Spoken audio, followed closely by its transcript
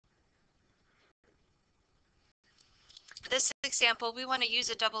this example, we want to use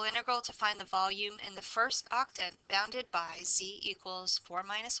a double integral to find the volume in the first octant bounded by z equals 4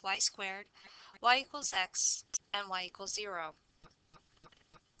 minus y squared, y equals x, and y equals 0.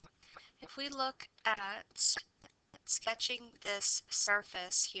 If we look at sketching this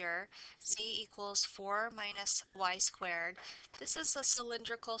surface here, z equals 4 minus y squared. This is a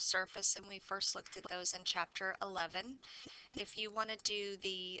cylindrical surface, and we first looked at those in chapter 11. If you want to do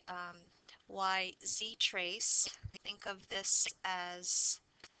the YZ trace, think of this as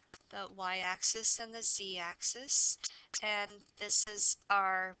the y-axis and the z-axis, and this is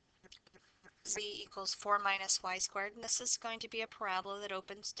our z equals 4 minus y squared, and this is going to be a parabola that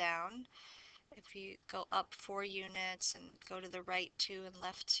opens down. If you go up 4 units and go to the right 2 and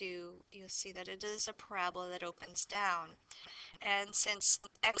left 2, you'll see that it is a parabola that opens down. And since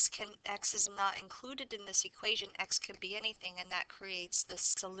x is not included in this equation, x can be anything, and that creates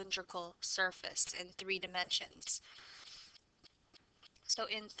this cylindrical surface in 3 dimensions. So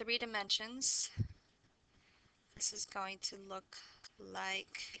in 3 dimensions, this is going to look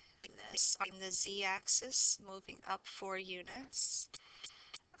like this. On the z-axis, moving up 4 units.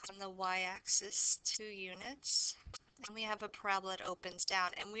 On the y-axis, 2 units. And we have a parabola that opens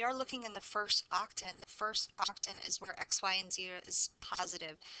down. And we are looking in the first octant. The first octant is where x, y, and z is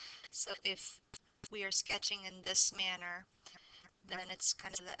positive. So if we are sketching in this manner, then it's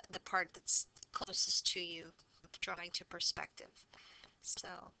kind of the part that's closest to you, drawing to perspective. So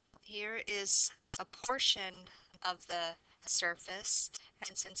here is a portion of the surface,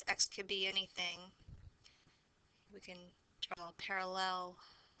 and since x could be anything, we can draw a parallel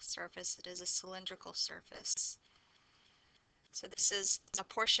surface. It is a cylindrical surface. So this is a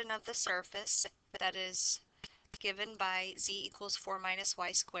portion of the surface that is given by z equals 4 minus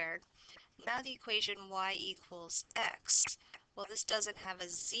y squared. Now the equation y equals x. Well, this doesn't have a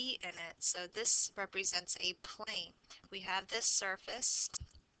z in it, so this represents a plane. We have this surface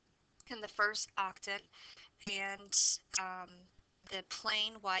in the first octant, and the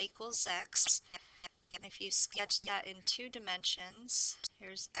plane y equals x. And if you sketch that in 2 dimensions,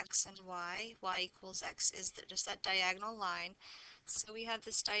 here's x and y equals x is just that diagonal line. So we have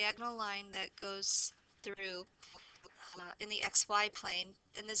this diagonal line that goes through in the xy plane,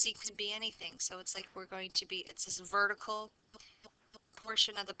 and the z can be anything. So it's like it's this vertical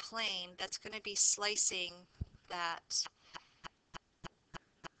portion of the plane that's going to be slicing that.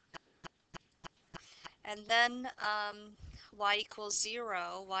 And then y equals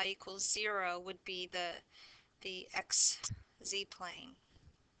 0, would be the xz plane.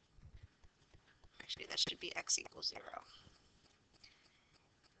 Actually, that should be x equals 0.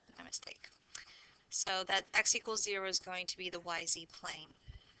 My mistake. So that x equals 0 is going to be the yz plane.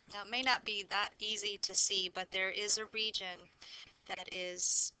 Now, it may not be that easy to see, but there is a region that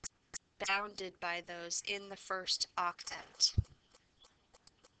is bounded by those in the first octant.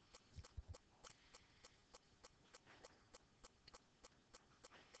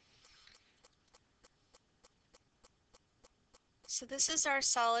 So this is our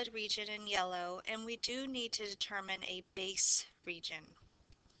solid region in yellow, and we do need to determine a base region.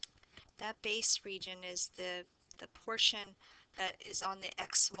 That base region is the portion that is on the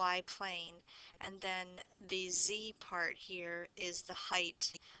xy plane, and then the z part here is the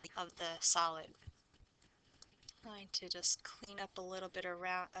height of the solid. I'm going to just clean up a little bit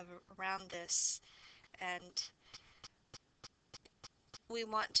around this, and we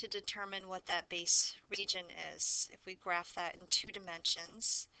want to determine what that base region is. If we graph that in 2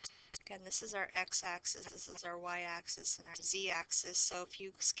 dimensions, again, this is our x-axis, this is our y-axis, and our z-axis. So if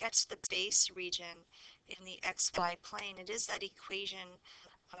you sketch the base region in the xy plane, it is that equation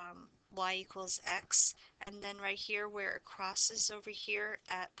y equals x, and then right here where it crosses over here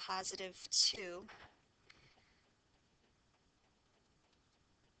at positive 2,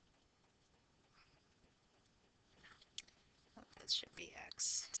 that should be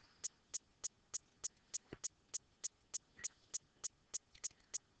x.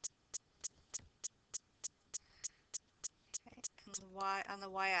 Okay. On the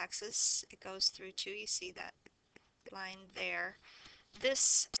y-axis, it goes through 2. You see that line there.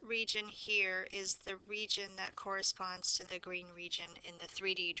 This region here is the region that corresponds to the green region in the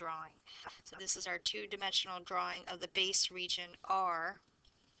 3D drawing. So this is our 2-dimensional drawing of the base region R.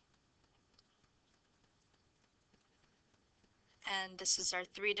 And this is our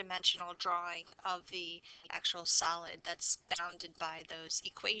 3-dimensional drawing of the actual solid that's bounded by those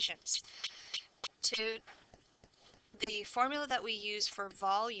equations. To the formula that we use for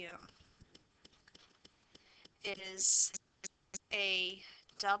volume is a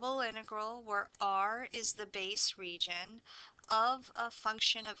double integral where R is the base region of a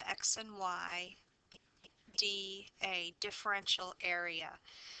function of x and y dA, differential area.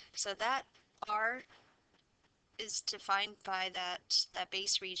 So that R is defined by that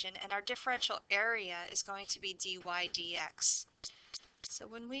base region, and our differential area is going to be dy dx. So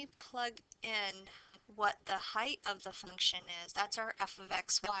when we plug in what the height of the function is, that's our f of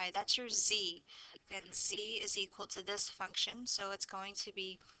xy, that's your z, and z is equal to this function, so it's going to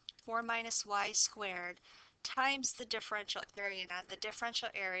be 4 minus y squared times the differential area. Now the differential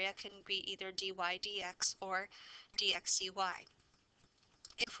area can be either dy dx or dx dy.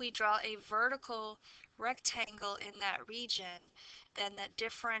 If we draw a vertical rectangle in that region, then the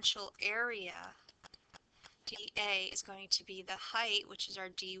differential area dA is going to be the height, which is our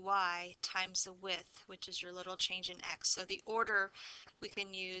dy, times the width, which is your little change in x. So the order we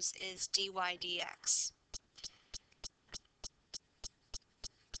can use is dy dx.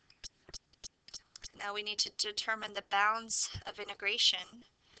 Now we need to determine the bounds of integration.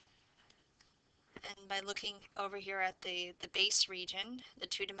 And by looking over here at the base region, the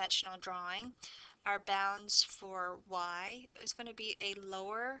two-dimensional drawing, our bounds for y is going to be a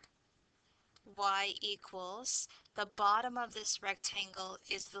lower y equals, the bottom of this rectangle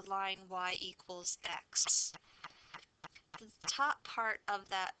is the line y equals x. The top part of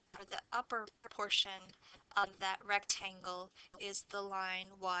that, or the upper portion of that rectangle, is the line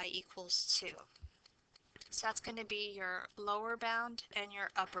y equals 2. So that's going to be your lower bound and your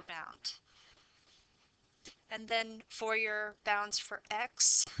upper bound. And then for your bounds for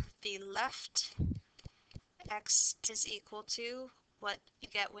x, the left x is equal to what you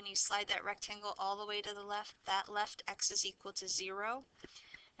get when you slide that rectangle all the way to the left. That left x is equal to 0.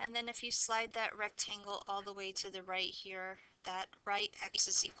 And then if you slide that rectangle all the way to the right here, that right x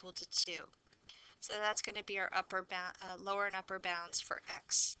is equal to 2. So that's going to be our lower and upper bounds for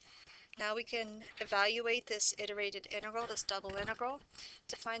x. Now we can evaluate this iterated integral, this double integral,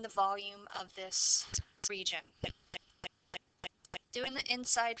 to find the volume of this region. Doing the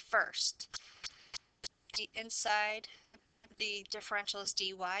inside first. The inside, the differential is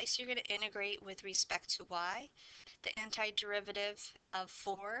dy, so you're going to integrate with respect to y. The antiderivative of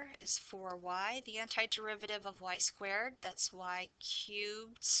 4 is 4y. The antiderivative of y squared, that's y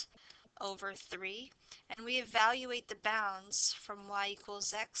cubed over 3. And we evaluate the bounds from y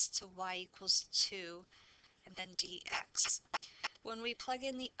equals x to y equals 2, and then dx. When we plug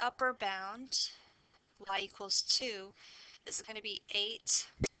in the upper bound, y equals 2, this is going to be 8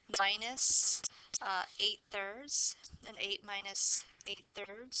 minus 8 thirds, and 8 minus 8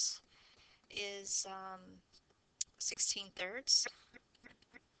 thirds is 16 thirds,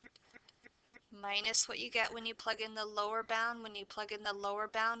 minus what you get when you plug in the lower bound. When you plug in the lower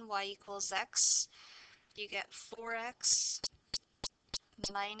bound, y equals x, you get 4x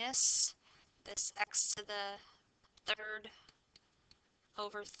minus this x to the third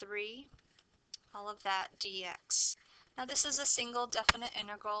over 3, all of that dx. Now this is a single definite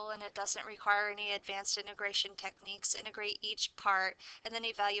integral and it doesn't require any advanced integration techniques. Integrate each part and then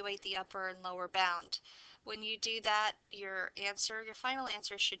evaluate the upper and lower bound. When you do that, your final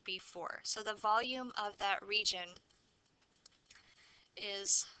answer should be 4. So the volume of that region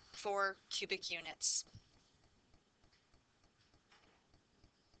is 4 cubic units.